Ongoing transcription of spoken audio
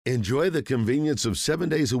Enjoy the convenience of 7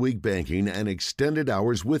 days a week banking and extended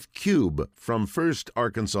hours with Cube from First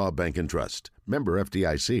Arkansas Bank and Trust. Member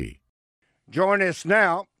FDIC. Join us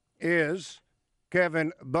now is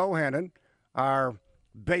Kevin Bohannon, our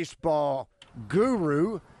baseball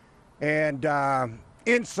guru and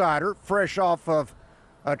insider, fresh off of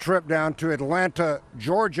a trip down to Atlanta,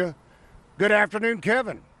 Georgia. Good afternoon,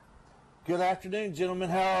 Kevin. Good afternoon, gentlemen.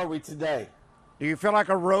 How are we today? Do you feel like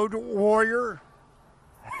a road warrior?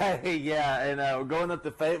 Hey, yeah, and we're going up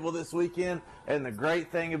to Fayetteville this weekend, and the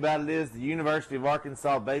great thing about it is the University of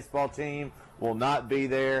Arkansas baseball team will not be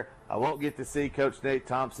there. I won't get to see Coach Nate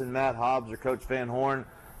Thompson, Matt Hobbs, or Coach Van Horn.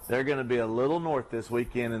 They're going to be a little north this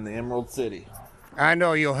weekend in the Emerald City. I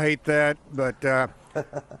know you'll hate that, but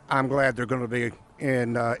I'm glad they're going to be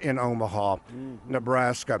in Omaha,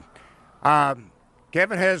 Nebraska.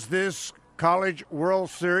 Kevin has this College World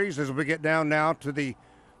Series as we get down now to the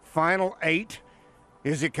final 8.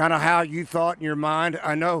 Is it kind of how you thought in your mind?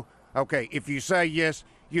 I know, okay, if you say yes,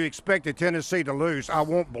 you expected Tennessee to lose, I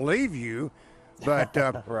won't believe you, but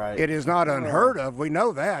right. It is not unheard of. We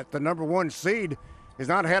know that. The number 1 seed has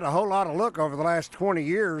not had a whole lot of luck over the last 20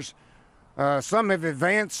 years. Some have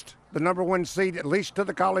advanced the number 1 seed at least to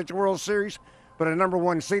the College World Series, but a number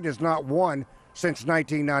 1 seed has not won since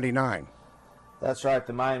 1999. That's right.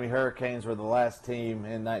 The Miami Hurricanes were the last team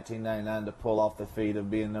in 1999 to pull off the feat of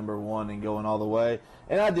being number 1 and going all the way.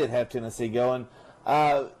 And I did have Tennessee going.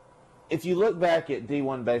 If you look back at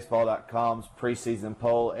D1Baseball.com's preseason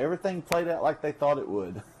poll, everything played out like they thought it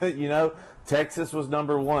would. You know, Texas was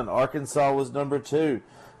number 1. Arkansas was number 2.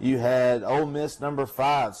 You had Ole Miss number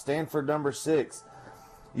 5. Stanford number 6.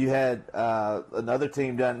 You had another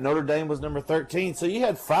team down. Notre Dame was number 13. So you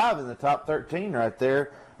had 5 in the top 13 right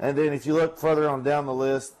there. And then if you look further on down the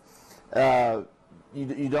list,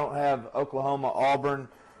 you don't have Oklahoma, Auburn,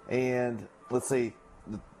 and let's see,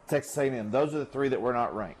 Texas A&M. Those are the 3 that were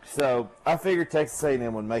not ranked. So I figured Texas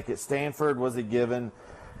A&M would make it. Stanford was a given,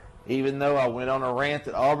 even though I went on a rant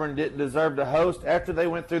that Auburn didn't deserve to host. After they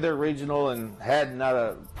went through their regional and had not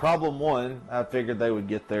a problem one, I figured they would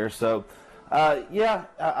get there. So, yeah,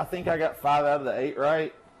 I think I got 5 out of the 8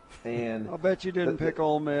 right. And I'll bet you didn't pick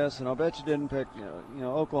Ole Miss, and I'll bet you didn't pick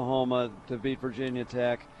Oklahoma to beat Virginia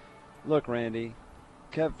Tech. Look, Randy,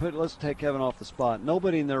 let's take Kevin off the spot.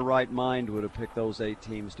 Nobody in their right mind would have picked those 8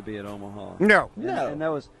 teams to be at Omaha. No.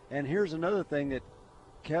 And here's another thing that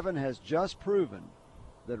Kevin has just proven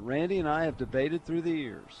that Randy and I have debated through the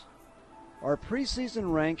years. Are preseason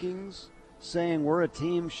rankings saying where a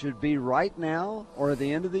team should be right now or at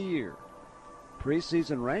the end of the year?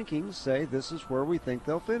 Preseason rankings say this is where we think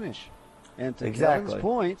they'll finish. And to Kevin's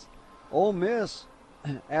point, Ole Miss,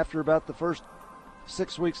 after about the first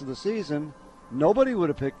 6 weeks of the season, nobody would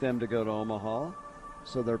have picked them to go to Omaha.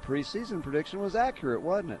 So their preseason prediction was accurate,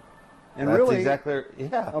 wasn't it? And that's really, exactly,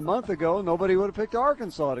 yeah. A month ago, nobody would have picked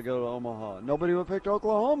Arkansas to go to Omaha. Nobody would have picked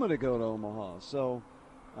Oklahoma to go to Omaha. So,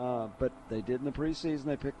 but they did in the preseason.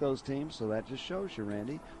 They picked those teams, so that just shows you,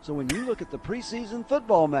 Randy. So when you look at the preseason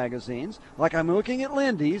football magazines, like I'm looking at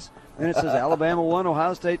Lindy's, and it says Alabama 1,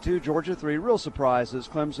 Ohio State 2, Georgia 3, real surprises,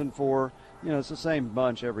 Clemson 4. It's the same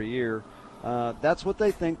bunch every year. That's what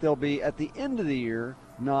they think they'll be at the end of the year,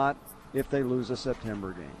 not if they lose a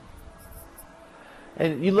September game.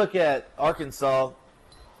 And you look at Arkansas,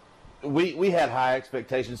 we had high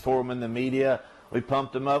expectations for them in the media. We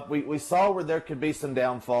pumped them up. We saw where there could be some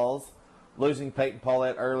downfalls, losing Peyton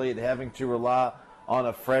Paulette early and having to rely on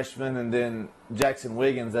a freshman and then Jackson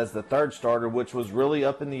Wiggins as the third starter, which was really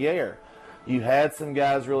up in the air. You had some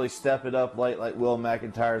guys really step it up late, like Will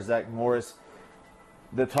McIntyre, Zach Morris.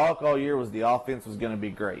 The talk all year was the offense was going to be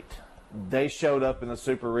great. They showed up in the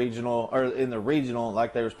super regional or in the regional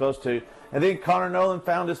like they were supposed to. And then Connor Nolan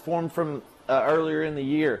found his form from earlier in the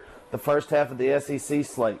year, the first half of the SEC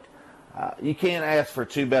slate. You can't ask for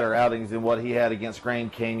 2 better outings than what he had against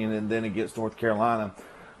Grand Canyon and then against North Carolina.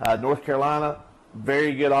 North Carolina,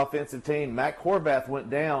 very good offensive team. Matt Horvath went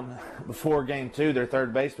down before game 2, their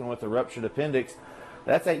third baseman with a ruptured appendix.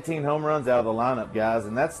 That's 18 home runs out of the lineup, guys,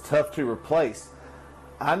 and that's tough to replace.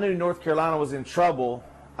 I knew North Carolina was in trouble.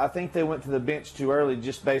 I think they went to the bench too early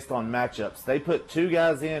just based on matchups. They put 2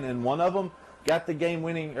 guys in, and one of them got the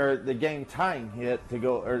game-winning or the game-tying hit to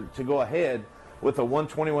go ahead with a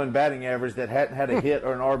 121 batting average that hadn't had a hit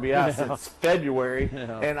or an RBI since February.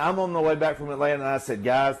 Yeah. And I'm on the way back from Atlanta, and I said,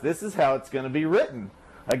 guys, this is how it's going to be written.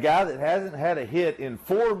 A guy that hasn't had a hit in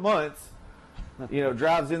 4 months,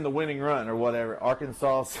 drives in the winning run or whatever.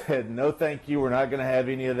 Arkansas said, no, thank you. We're not going to have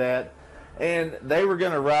any of that. And they were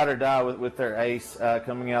going to ride or die with their ace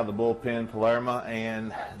coming out of the bullpen, Palermo,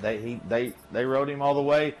 and they rode him all the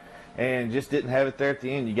way. and just didn't have it there at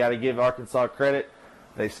the end. You got to give Arkansas credit.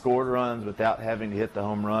 They scored runs without having to hit the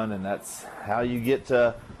home run, and that's how you get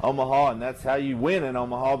to Omaha, and that's how you win in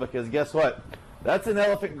Omaha, because guess what? That's an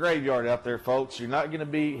elephant graveyard out there, folks. You're not going to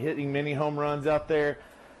be hitting many home runs out there.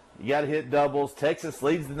 You got to hit doubles. Texas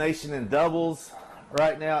leads the nation in doubles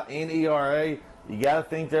right now in ERA. You got to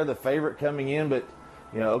think they're the favorite coming in, but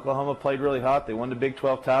Oklahoma played really hot. They won the Big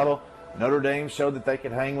 12 title. Notre Dame showed that they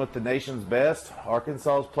could hang with the nation's best.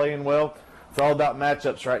 Arkansas is playing well. It's all about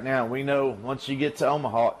matchups right now. We know once you get to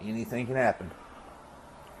Omaha, anything can happen.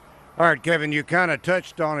 All right, Kevin, you kind of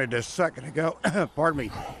touched on it a second ago, pardon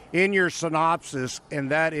me, in your synopsis,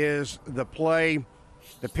 and that is the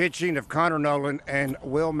pitching of Connor Nolan and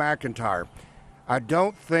Will McIntyre. I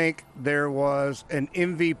don't think there was an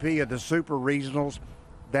MVP of the Super Regionals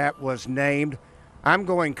that was named. I'm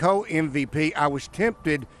going co-MVP. I was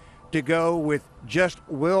tempted to go with just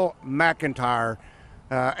Will McIntyre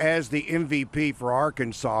as the MVP for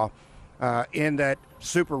Arkansas in that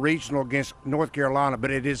Super Regional against North Carolina,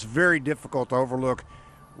 but it is very difficult to overlook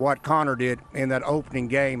what Connor did in that opening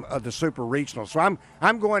game of the Super Regional. So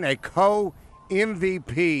I'm going a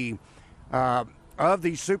co-MVP of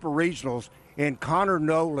these Super Regionals in Connor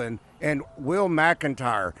Nolan and Will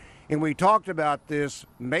McIntyre. And we talked about this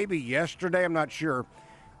maybe yesterday, I'm not sure,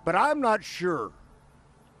 but I'm not sure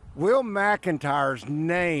Will McIntyre's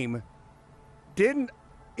name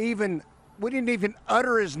we didn't even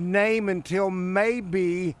utter his name until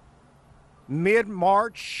maybe mid-April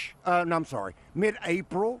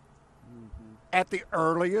at the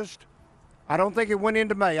earliest. I don't think it went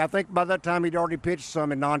into May. I think by that time he'd already pitched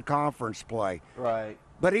some in non-conference play. Right.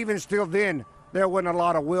 But even still then, there wasn't a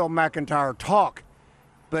lot of Will McIntyre talk.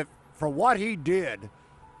 But for what he did,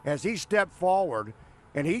 as he stepped forward,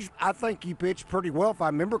 and I think he pitched pretty well, if I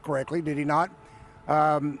remember correctly, did he not,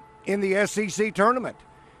 in the SEC tournament.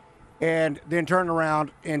 And then turned around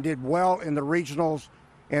and did well in the regionals,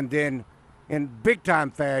 and then in big-time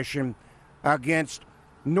fashion against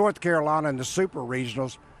North Carolina in the Super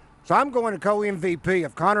Regionals. So I'm going to co-MVP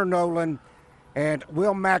of Connor Nolan and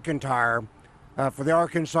Will McIntyre for the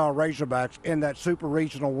Arkansas Razorbacks in that Super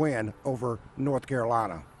Regional win over North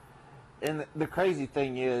Carolina. And the crazy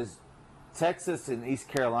thing is, Texas and East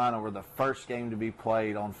Carolina were the first game to be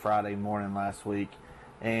played on Friday morning last week.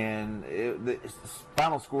 And the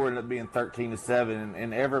final score ended up being 13-7,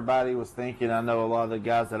 and everybody was thinking, I know a lot of the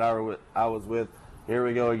guys that I was with, here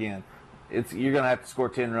we go again. You're going to have to score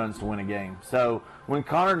 10 runs to win a game. So when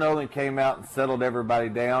Connor Nolan came out and settled everybody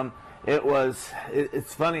down,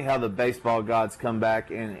 it's funny how the baseball gods come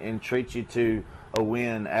back and treat you to a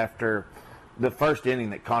win after the first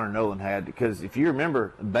inning that Connor Nolan had, because if you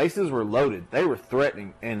remember, bases were loaded. They were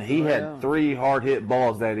threatening, and he had 3 hard-hit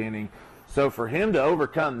balls that inning. So for him to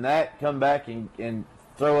overcome that, come back and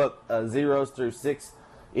throw up zeros through 6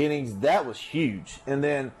 innings, that was huge. And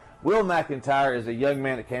then Will McIntyre is a young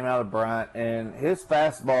man that came out of Bryant, and his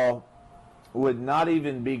fastball would not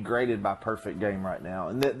even be graded by perfect game right now.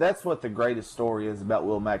 And that's what the greatest story is about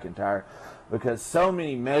Will McIntyre, because so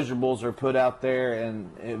many measurables are put out there,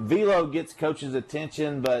 and velo gets coaches'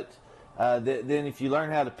 attention, but then if you learn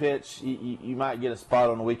how to pitch, you might get a spot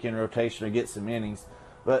on the weekend rotation or get some innings.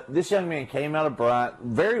 But this young man came out of Bryant,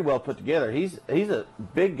 very well put together. He's a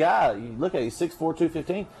big guy. You look at him, he's 6'4",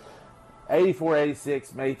 215, 84,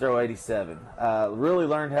 86, maybe throw 87. Really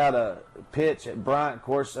learned how to pitch at Bryant, of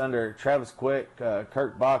course, under Travis Quick,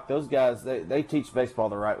 Kirk Bach. Those guys, they teach baseball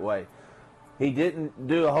the right way. He didn't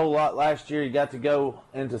do a whole lot last year. He got to go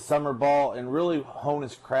into summer ball and really hone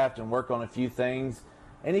his craft and work on a few things.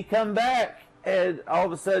 And he come back, and all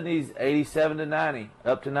of a sudden he's 87 to 90,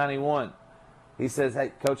 up to 91. He says,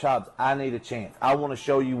 hey, Coach Hobbs, I need a chance. I want to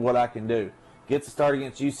show you what I can do. Gets a start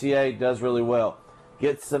against UCA, does really well.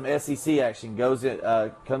 Gets some SEC action,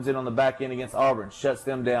 comes in on the back end against Auburn, shuts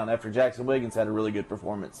them down after Jackson Wiggins had a really good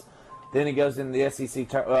performance. Then he goes into the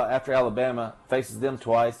SEC after Alabama, faces them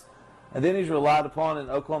twice, and then he's relied upon in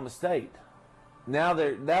Oklahoma State. Now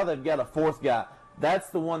they've got a 4th guy. That's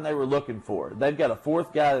the one they were looking for. They've got a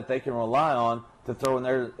 4th guy that they can rely on to throw in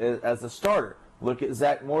there as a starter. Look at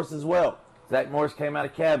Zach Morris as well. Zach Morris came out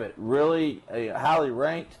of Cabot, really highly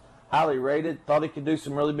ranked, highly rated, thought he could do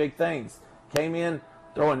some really big things. Came in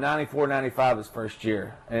throwing 94, 95 his first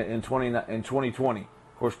year in 2020.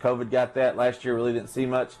 Of course, COVID got that. Last year really didn't see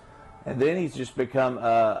much. And then he's just become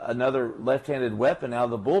another left-handed weapon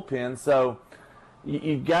out of the bullpen. So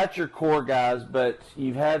you've got your core guys, but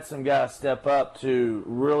you've had some guys step up to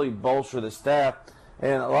really bolster the staff.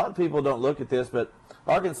 And a lot of people don't look at this, but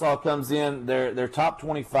Arkansas comes in, they're top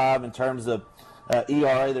 25 in terms of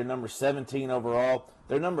ERA, they're number 17 overall.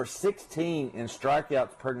 They're number 16 in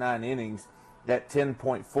strikeouts per 9 innings at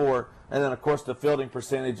 10.4. And then, of course, the fielding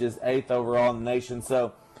percentage is 8th overall in the nation.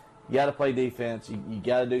 So you got to play defense. You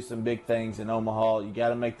got to do some big things in Omaha. You got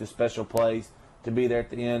to make the special plays to be there at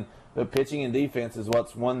the end. But pitching and defense is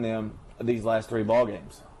what's won them these last 3 ball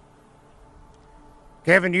games.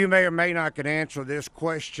 Kevin, you may or may not can answer this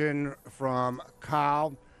question from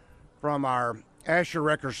Kyle from our Asher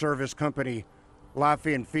Record Service Company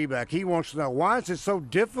Lafayette feedback. He wants to know, why is it so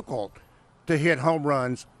difficult to hit home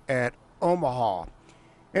runs at Omaha?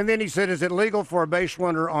 And then he said, is it legal for a base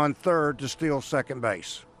runner on third to steal second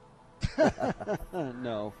base?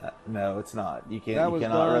 No. No, it's not. You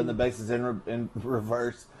cannot run the bases in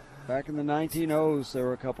reverse. Back in the 1900s, there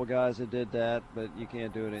were a couple guys that did that, but you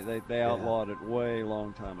can't do it. They outlawed it way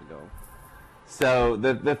long time ago. So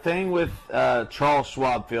the thing with Charles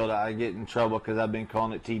Schwab Field, I get in trouble because I've been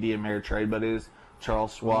calling it TD Ameritrade, but it is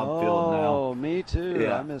Charles Schwab Field now. Oh, me too.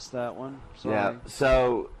 Yeah. I missed that one. Sorry. Yeah.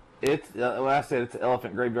 So it's I said it's an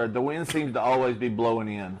elephant graveyard. The wind seems to always be blowing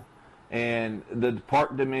in, and the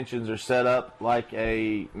park dimensions are set up like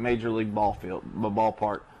a major league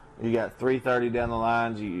ballpark. You got 330 down the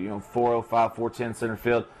lines, 405, 410 center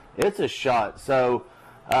field. It's a shot. So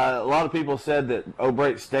a lot of people said that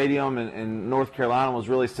O'Brate Stadium in North Carolina was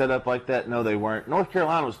really set up like that. No, they weren't. North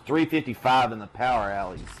Carolina was 355 in the power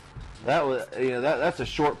alleys. That was that's a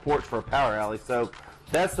short porch for a power alley. So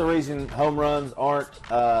that's the reason home runs aren't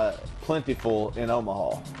plentiful in Omaha.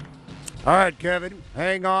 All right, Kevin,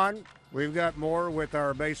 hang on. We've got more with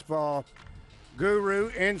our baseball guru,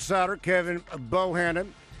 insider, Kevin Bohannon.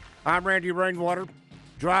 I'm Randy Rainwater.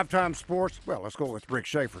 Drive Time Sports. Well, let's go with Rick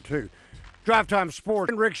Schaefer, too. Drive Time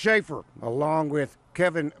Sports and Rick Schaefer, along with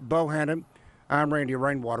Kevin Bohannon. I'm Randy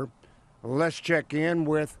Rainwater. Let's check in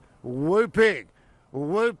with Woo Pig.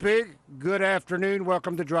 Woo Pig, good afternoon.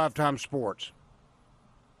 Welcome to Drive Time Sports.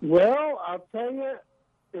 Well, I'll tell you,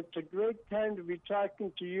 it's a great time to be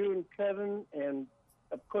talking to you and Kevin and,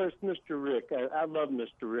 of course, Mr. Rick. I love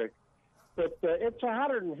Mr. Rick. But it's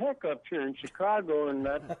hotter than heck up here in Chicago, and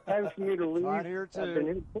it's time for me to leave. It's hot here,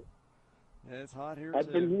 too. It's hot here,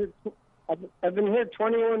 too. I've been here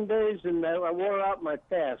 21 days, and I wore out my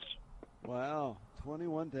pass. Wow,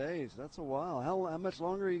 21 days. That's a while. How much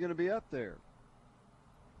longer are you going to be up there?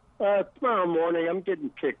 Tomorrow morning, I'm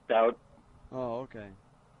getting kicked out. Oh, okay.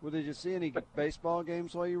 Well, did you see any baseball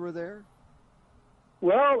games while you were there?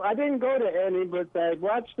 Well, I didn't go to any, but I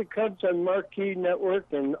watched the Cubs on Marquee Network,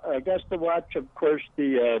 and I got to watch, of course,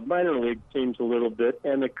 the minor league teams a little bit.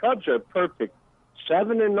 And the Cubs are perfect.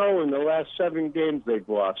 7-0 in the last 7 games they've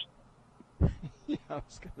lost. Yeah, I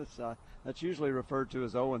was going to say, that's usually referred to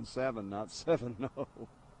as 0-7, not 7-0.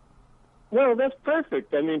 Well, that's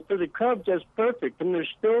perfect. I mean, for the Cubs, that's perfect. And they're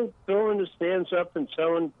still filling the stands up and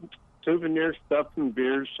selling souvenir stuff and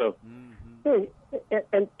beers. So, hey,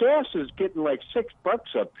 and gas is getting like $6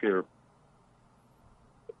 up here.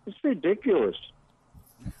 It's ridiculous.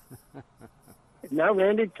 Now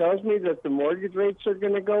Randy tells me that the mortgage rates are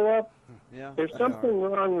going to go up. Yeah, there's something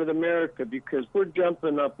wrong with America because we're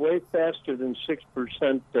jumping up way faster than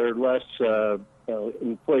 6% or less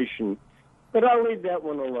inflation. But I'll leave that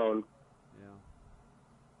one alone.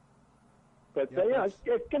 But,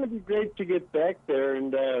 it's going to be great to get back there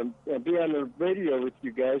and be on the radio with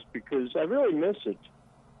you guys because I really miss it.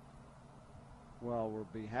 Well, we'll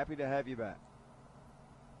be happy to have you back.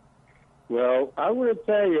 Well, I want to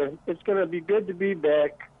tell you, it's going to be good to be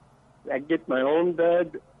back. I get my own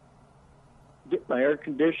bed, get my air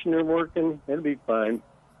conditioner working. It'll be fine.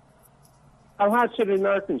 How hot's it in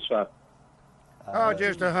Arkansas?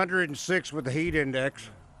 Just 106 with the heat index.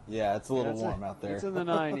 Yeah, it's a little warm out there. It's in the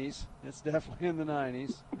 90s. It's definitely in the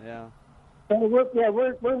 90s. Yeah. Well,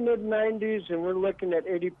 we're mid-90s, and we're looking at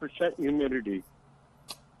 80% humidity.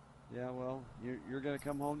 Yeah, well, you're going to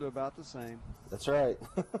come home to about the same. That's right.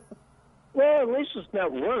 Well, at least it's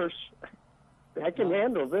not worse. I can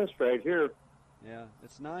handle this right here. Yeah,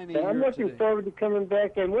 it's 90. And I'm looking forward to coming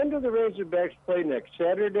back. And when do the Razorbacks play next?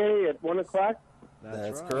 Saturday at 1 o'clock?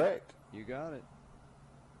 That's right. Correct. You got it.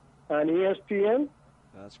 On ESPN?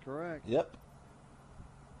 That's correct. Yep.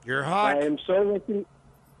 You're hot. I am so looking.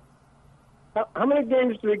 How many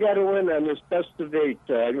games do we got to win on this best of 8?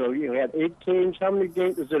 You had 8 teams. How many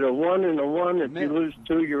games? Is it a 1 and a 1? If you lose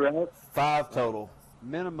 2, you're out? 5 total.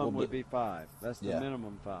 Minimum would be 5. That's the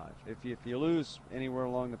minimum 5. If you lose anywhere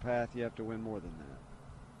along the path, you have to win more than that.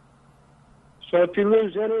 So if you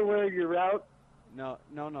lose anywhere, you're out? No.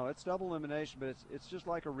 It's double elimination, but it's just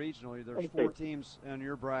like a regional. There's 4 teams in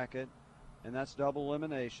your bracket, and that's double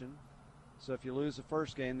elimination. So if you lose the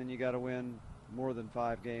first game, then you got to win more than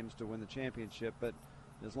 5 games to win the championship, but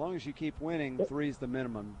as long as you keep winning, 3's the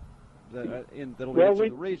minimum that'll get you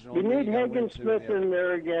the regional. We need Hagen Smith in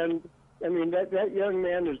there again. I mean, that young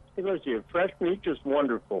man was he a freshman? He's just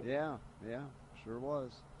wonderful. Yeah, sure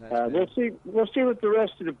was. We'll see what the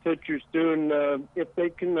rest of the pitchers do and if they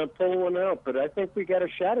can pull one out. But I think we got a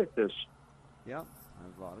shot at this. Yeah,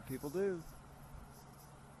 a lot of people do.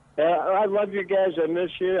 I love you guys. I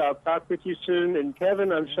miss you. I'll talk with you soon. And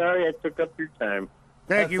Kevin, I'm sorry I took up your time.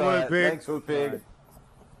 Thank you, Wood Pig. Thanks, Wood Pig. Right.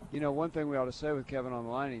 You know, one thing we ought to say with Kevin on the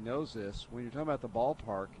line, he knows this. When you're talking about the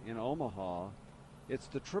ballpark in Omaha, it's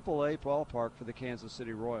the AAA ballpark for the Kansas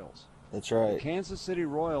City Royals. That's right. The Kansas City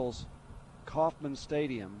Royals Kauffman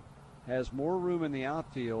Stadium has more room in the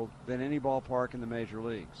outfield than any ballpark in the major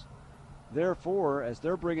leagues. Therefore, as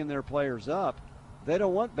they're bringing their players up, they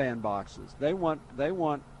don't want bandboxes. They want,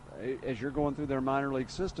 as you're going through their minor league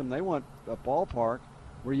system, they want a ballpark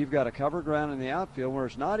where you've got a cover ground in the outfield where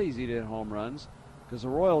it's not easy to hit home runs, because the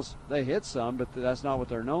Royals, they hit some, but that's not what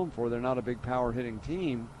they're known for. They're not a big power hitting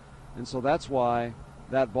team, and so that's why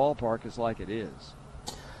that ballpark is like it is.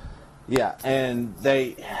 Yeah, and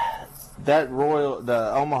the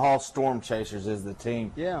Omaha Storm Chasers is the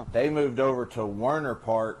team. Yeah. They moved over to Werner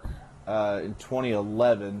Park in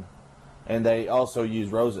 2011, and they also use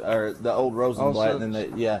the old Rosenblatt, and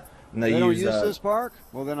they don't use this park?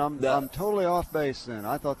 Well, then I'm totally off base. Then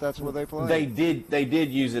I thought that's where they played. They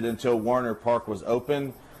did use it until Werner Park was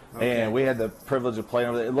open. Okay. And we had the privilege of playing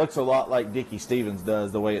over there. It looks a lot like Dickie Stevens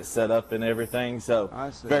does, the way it's set up and everything. So,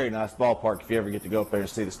 very nice ballpark if you ever get to go up there and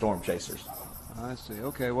see the Storm Chasers. I see.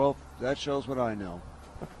 Okay, well, that shows what I know.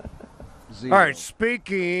 All right,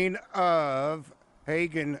 speaking of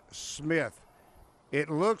Hagen Smith, it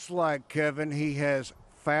looks like, Kevin, he has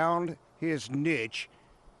found his niche,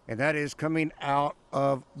 and that is coming out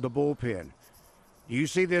of the bullpen. Do you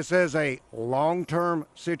see this as a long-term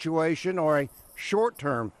situation or a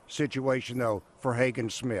short-term situation, though, for Hagen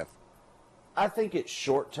Smith? I think it's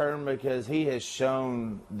short-term because he has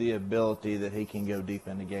shown the ability that he can go deep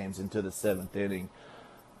into games into the 7th inning.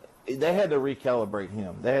 They had to recalibrate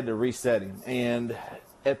him. They had to reset him. And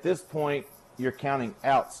at this point, you're counting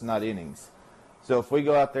outs, not innings. So if we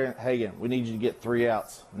go out there and, Hagen, we need you to get 3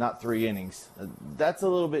 outs, not 3 innings. That's a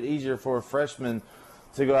little bit easier for a freshman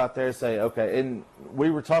to go out there and say, okay, and we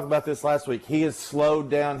were talking about this last week. He has slowed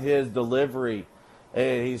down his delivery,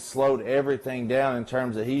 and he's slowed everything down in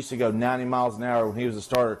terms of he used to go 90 miles an hour when he was a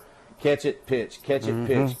starter. Catch it, pitch, catch it,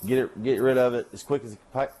 pitch, get rid of it as quick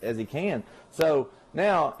as he can. So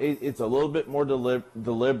now it's a little bit more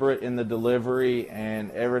deliberate in the delivery,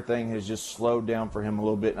 and everything has just slowed down for him a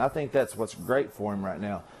little bit. And I think that's what's great for him right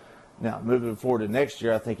now. Now, moving forward to next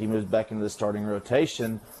year, I think he moves back into the starting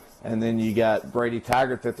rotation. And then you got Brady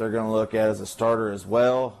Taggart that they're going to look at as a starter as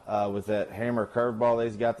well, with that hammer curveball that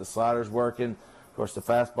he's got, the sliders working. Of course, the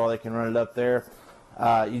fastball, they can run it up there.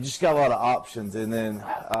 You just got a lot of options. And then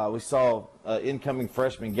we saw incoming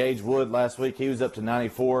freshman Gage Wood last week. He was up to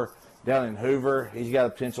 94 down in Hoover. He's got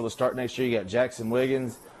a potential to start next year. You got Jackson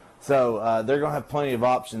Wiggins. So they're going to have plenty of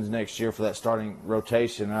options next year for that starting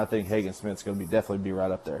rotation. And I think Hagen Smith's going to definitely be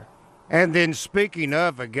right up there. And then speaking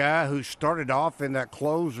of a guy who started off in that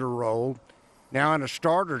closer role, now in a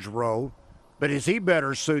starter's role, but is he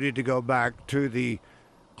better suited to go back to the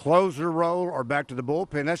closer role or back to the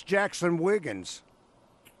bullpen? That's Jackson Wiggins.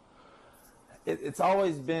 It's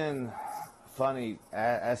always been funny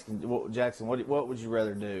asking, well, Jackson, what would you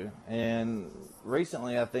rather do? And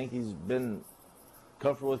recently I think he's been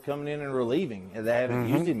comfortable with coming in and relieving. They haven't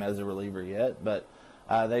used him as a reliever yet, but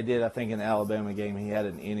they did, I think, in the Alabama game. He had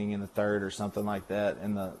an inning in the 3rd or something like that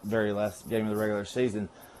in the very last game of the regular season.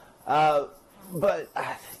 But,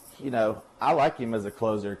 you know, I like him as a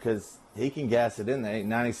closer because he can gas it in there,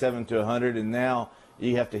 97 to 100, and now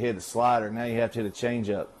you have to hit a slider. Now you have to hit a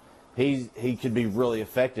changeup. He could be really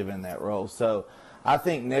effective in that role. So I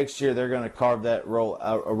think next year they're going to carve that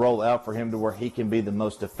role out for him to where he can be the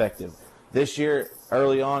most effective. This year,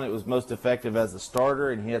 early on, it was most effective as a starter,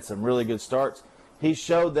 and he had some really good starts. He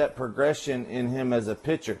showed that progression in him as a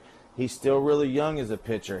pitcher. He's still really young as a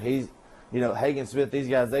pitcher. He's, you know, Hagen Smith, these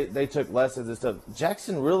guys, they took lessons and stuff.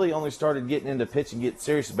 Jackson really only started getting into pitching, get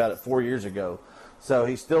serious about it 4 years ago. So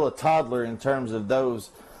he's still a toddler in terms of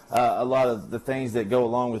those, a lot of the things that go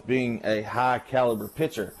along with being a high-caliber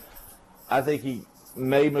pitcher. I think he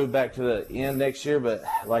may move back to the end next year, but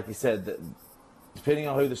like you said, depending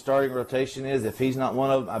on who the starting rotation is, if he's not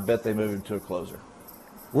one of them, I bet they move him to a closer.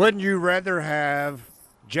 Wouldn't you rather have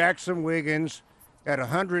Jackson Wiggins at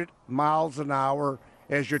 100 miles an hour,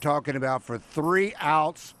 as you're talking about, for 3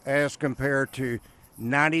 outs as compared to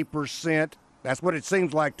 90%? That's what it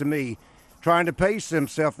seems like to me. trying to pace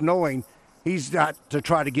himself, knowing he's got to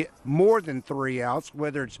try to get more than 3 outs,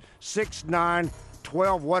 whether it's 6, 9,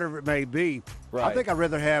 12, whatever it may be. Right. I think I'd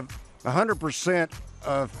rather have 100%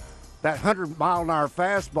 of that 100-mile-an-hour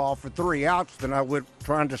fastball for 3 outs than I would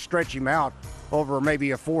trying to stretch him out over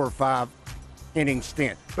maybe a 4 or 5 inning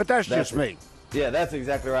stint. But that's just me. Yeah, that's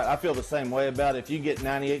exactly right. I feel the same way about it. If you get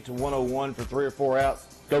 98 to 101 for 3 or 4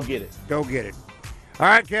 outs, go get it. Go get it. All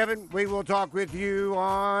right, Kevin, we will talk with you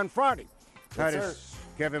on Friday. Yes, That is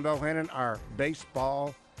Kevin Bohannon, our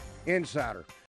baseball insider.